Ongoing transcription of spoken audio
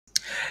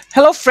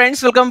Hello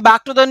friends, welcome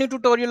back to the new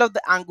tutorial of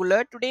the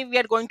Angular. Today we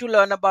are going to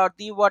learn about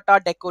the what are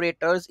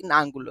decorators in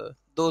Angular.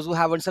 Those who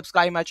haven't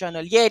subscribed my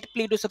channel yet,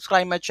 please do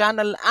subscribe my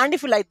channel, and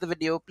if you like the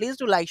video, please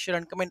do like, share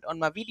and comment on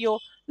my video.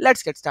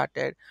 Let's get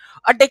started.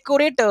 A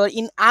decorator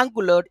in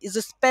Angular is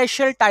a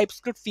special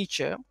TypeScript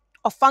feature,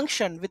 a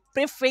function with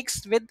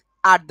prefix with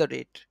at the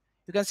rate.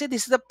 You can see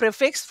this is a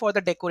prefix for the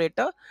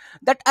decorator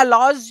that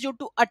allows you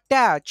to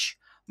attach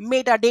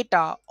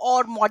metadata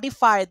or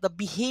modify the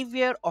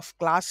behavior of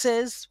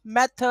classes,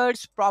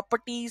 methods,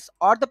 properties,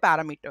 or the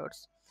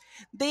parameters.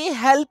 They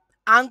help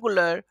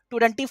Angular to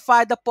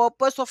identify the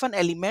purpose of an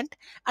element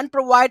and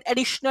provide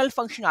additional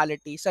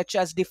functionality such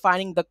as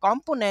defining the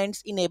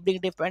components,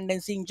 enabling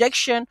dependency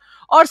injection,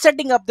 or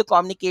setting up the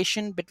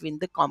communication between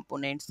the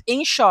components.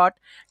 In short,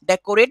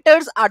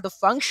 decorators are the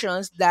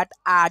functions that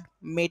add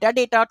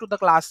metadata to the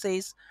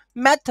classes,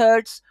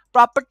 methods,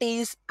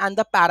 properties, and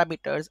the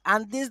parameters,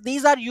 and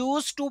these are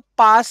used to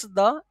pass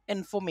the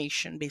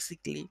information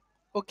basically.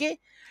 Okay,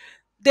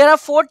 there are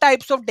four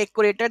types of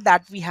decorator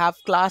that we have: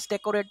 class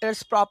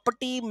decorators,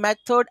 property,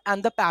 method,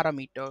 and the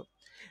parameter.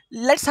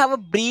 Let's have a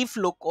brief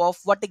look of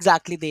what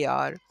exactly they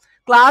are.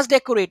 Class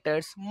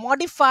decorators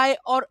modify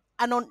or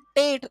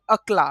annotate a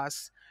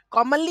class,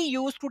 commonly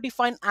used to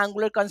define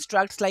Angular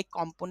constructs like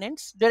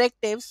components,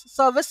 directives,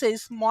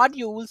 services,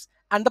 modules,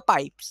 and the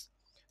pipes.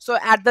 So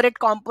at the rate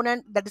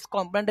component, that is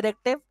component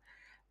directive,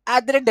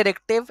 at the rate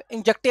directive,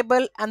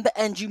 injectable, and the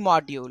ng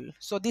module.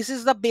 So this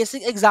is the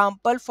basic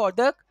example for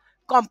the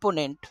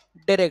component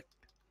direct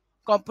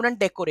component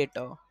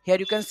decorator. Here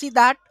you can see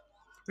that,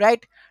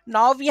 right?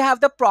 Now we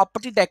have the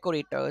property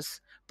decorators.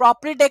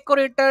 Property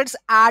decorators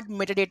add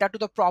metadata to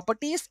the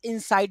properties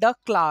inside a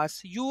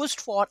class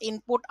used for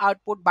input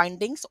output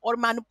bindings or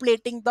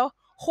manipulating the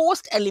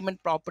host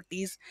element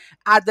properties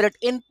at the rate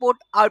input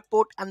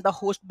output and the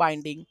host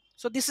binding.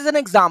 So this is an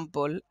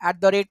example: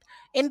 at the rate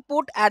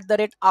input, at the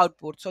rate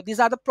output. So these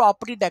are the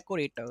property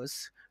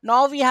decorators.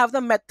 Now we have the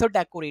method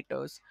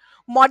decorators.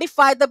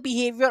 Modify the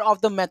behavior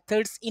of the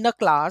methods in a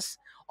class,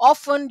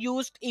 often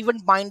used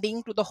event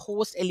binding to the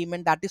host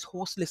element, that is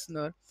host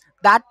listener,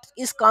 that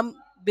is come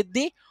with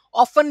the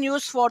often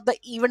used for the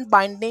event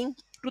binding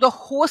to the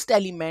host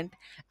element,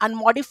 and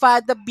modify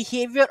the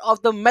behavior of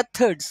the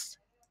methods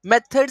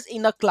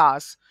in a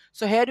class.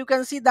 So here you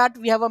can see that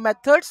we have a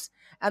methods,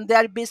 and they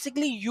are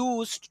basically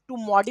used to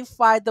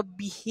modify the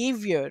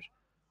behavior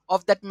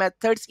of that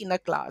methods in a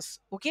class.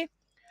 Okay,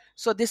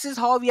 so this is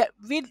how we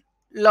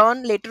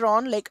learn later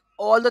on, like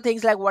all the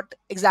things like what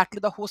exactly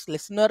the host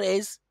listener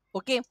is.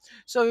 Okay,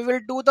 so we will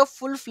do the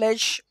full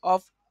fledged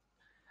of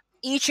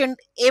each and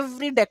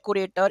every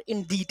decorator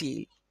in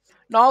detail.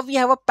 Now we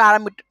have a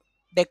parameter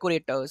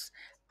decorators.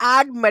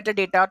 Add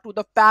metadata to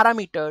the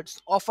parameters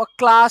of a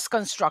class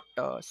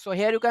constructor. So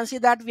here you can see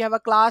that we have a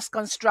class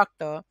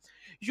constructor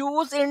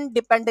used in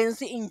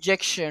dependency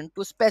injection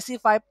to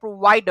specify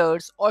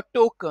providers or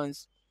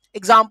tokens.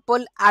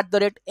 Example, at the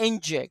rate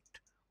inject.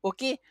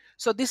 Okay,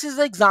 so this is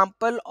the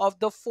example of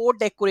the four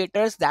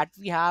decorators that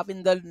we have.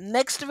 In the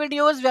next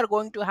videos we are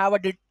going to have a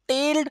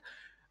detailed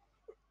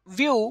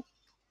view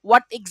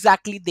what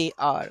exactly they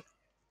are.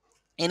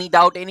 Any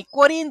doubt, any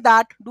query in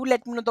that, do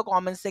let me know in the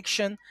comment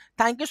section.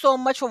 Thank you so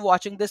much for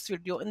watching this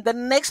video. In the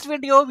next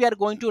video we are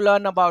going to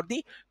learn about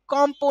the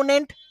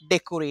component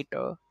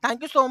decorator.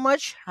 Thank you so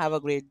much, have a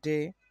great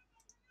day.